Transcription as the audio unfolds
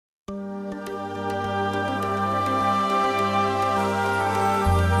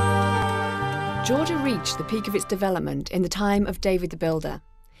Georgia reached the peak of its development in the time of David the Builder.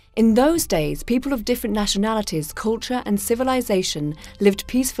 In those days, people of different nationalities, culture and civilization lived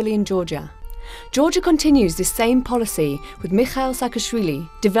peacefully in Georgia. Georgia continues this same policy with Mikhail Saakashvili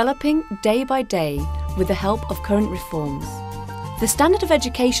developing day by day with the help of current reforms. The standard of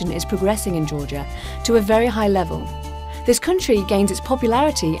education is progressing in Georgia to a very high level. This country gains its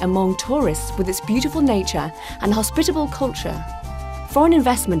popularity among tourists with its beautiful nature and hospitable culture. Foreign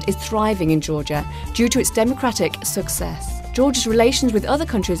investment is thriving in Georgia due to its democratic success. Georgia's relations with other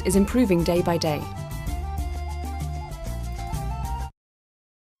countries is improving day by day.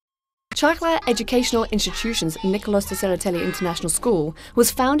 Chaglar Educational Institution's Nikoloz Tsereteli International School was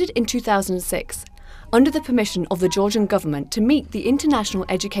founded in 2006 under the permission of the Georgian government to meet the international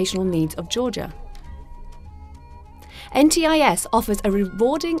educational needs of Georgia. NTIS offers a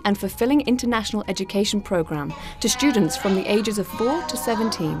rewarding and fulfilling international education program to students from the ages of 4 to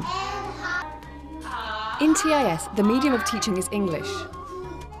 17. In TIS, the medium of teaching is English.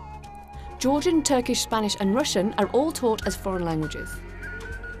 Georgian, Turkish, Spanish and Russian are all taught as foreign languages.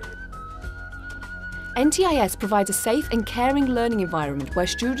 NTIS provides a safe and caring learning environment where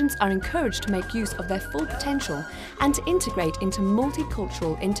students are encouraged to make use of their full potential and to integrate into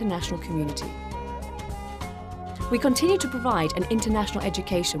multicultural international community. We continue to provide an international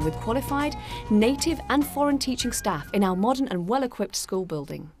education with qualified, native and foreign teaching staff in our modern and well-equipped school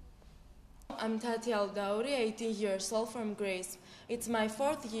building. I'm Tbilisi.mpg, 18 years old from Greece. It's my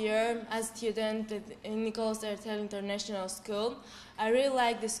 4th year as a student in Nikoloz Tsereteli International School. I really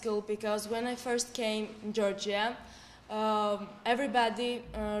like this school because when I first came in Georgia, everybody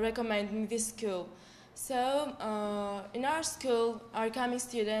recommended me this school. So in our school are coming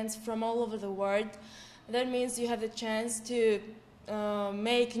students from all over the world. That means you have the chance to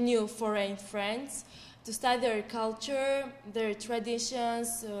make new foreign friends, to study their culture, their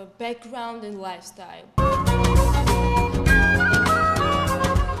traditions, background and lifestyle.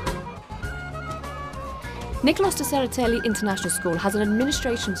 Nikoloz Tsereteli International School has an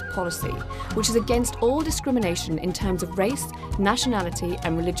administration's policy which is against all discrimination in terms of race, nationality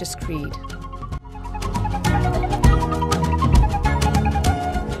and religious creed.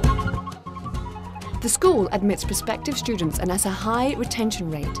 The school admits prospective students and has a high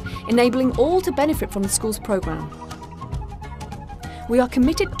retention rate, enabling all to benefit from the school's programme. We are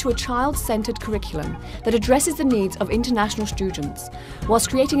committed to a child-centred curriculum that addresses the needs of international students,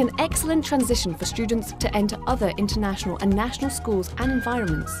 whilst creating an excellent transition for students to enter other international and national schools and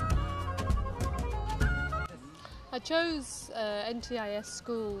environments. I chose NTIS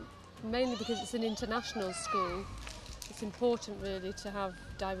school mainly because it's an international school. It's important really to have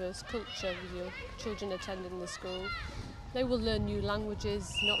diverse culture with your children attending the school. They will learn new languages,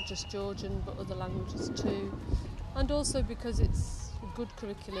 not just Georgian but other languages too. And also because it's a good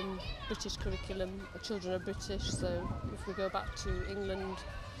curriculum, British curriculum. Our children are British, so if we go back to England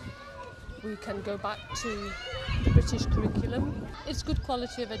we can go back to the British curriculum. It's good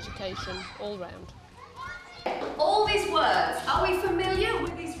quality of education all round. All these words, are we familiar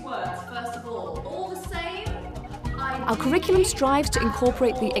with these words first of all the same? Our curriculum strives to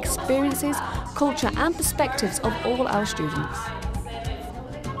incorporate the experiences, culture and perspectives of all our students.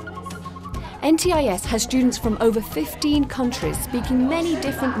 NTIS has students from over 15 countries speaking many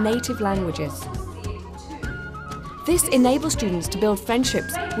different native languages. This enables students to build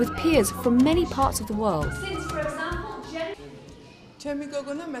friendships with peers from many parts of the world. ჩემი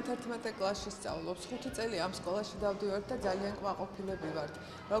გოგონა მე-11 კლასში სწავლობს. 5 წელი ამ სკოლაში დავდივართ და ძალიან კმაყოფილები ვართ.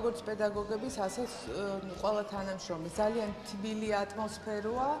 როგორც პედაგოგების, ასე ყველა თანამშრომელი. ძალიან თბილი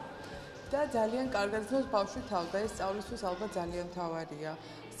ატმოსფეროა და ძალიან კარგად ძნობს ბავშვი თავდა. ეს სწავლისთვის ალბათ ძალიან მთავარია.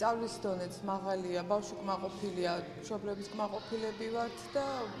 სწავლის დონეც მაღალია, ბავშვი კმაყოფილია, მშობლების კმაყოფილები ვართ და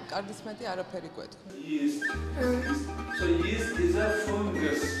კარგის მეტი არაფერი გვეთქვა. So yeast is a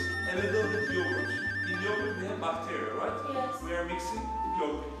fungus, a little bit yogurt. In yogurt we have bacteria, right? Yes. We are mixing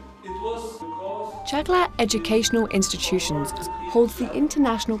yogurt. It was because Chaglar Educational Institutions holds the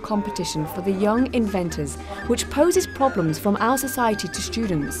international competition for the young inventors, which poses problems from our society to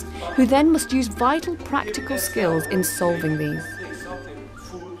students, who then must use vital practical skills in solving these.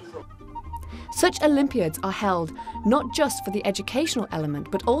 Such Olympiads are held not just for the educational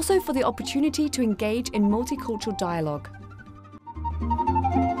element, but also for the opportunity to engage in multicultural dialogue.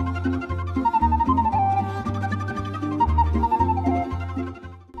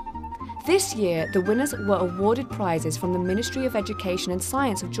 This year, the winners were awarded prizes from the Ministry of Education and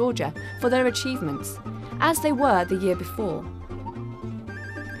Science of Georgia for their achievements, as they were the year before.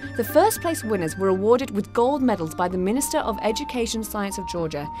 The first place winners were awarded with gold medals by the Minister of Education and Science of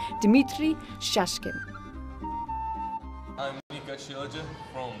Georgia, Dmitry Shashkin. I'm Nikoloz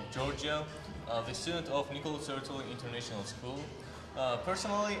from Georgia. the student of Nikoloz Tsereteli International School.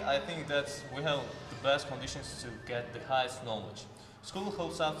 Personally, I think that we have the best conditions to get the highest knowledge. School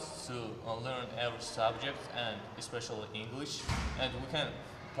helps us to learn every subject, and especially English, and we can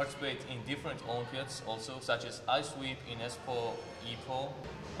participate in different Olympiads also, such as ice sweep in ESPO, EPO.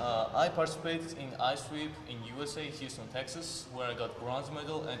 I participated in ice sweep in USA, Houston, Texas, where I got bronze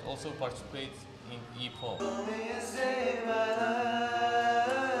medal, and also participate in EPO.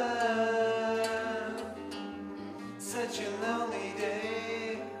 Such a lonely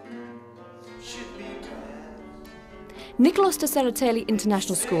day should be Nikoloz Tsereteli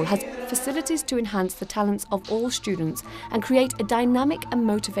International School has facilities to enhance the talents of all students and create a dynamic and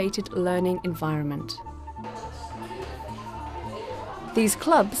motivated learning environment. These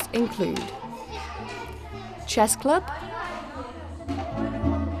clubs include chess club,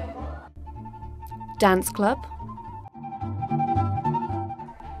 dance club,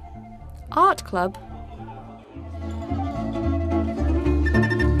 art club,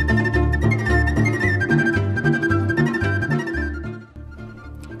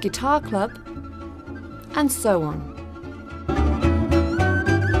 guitar club, and so on.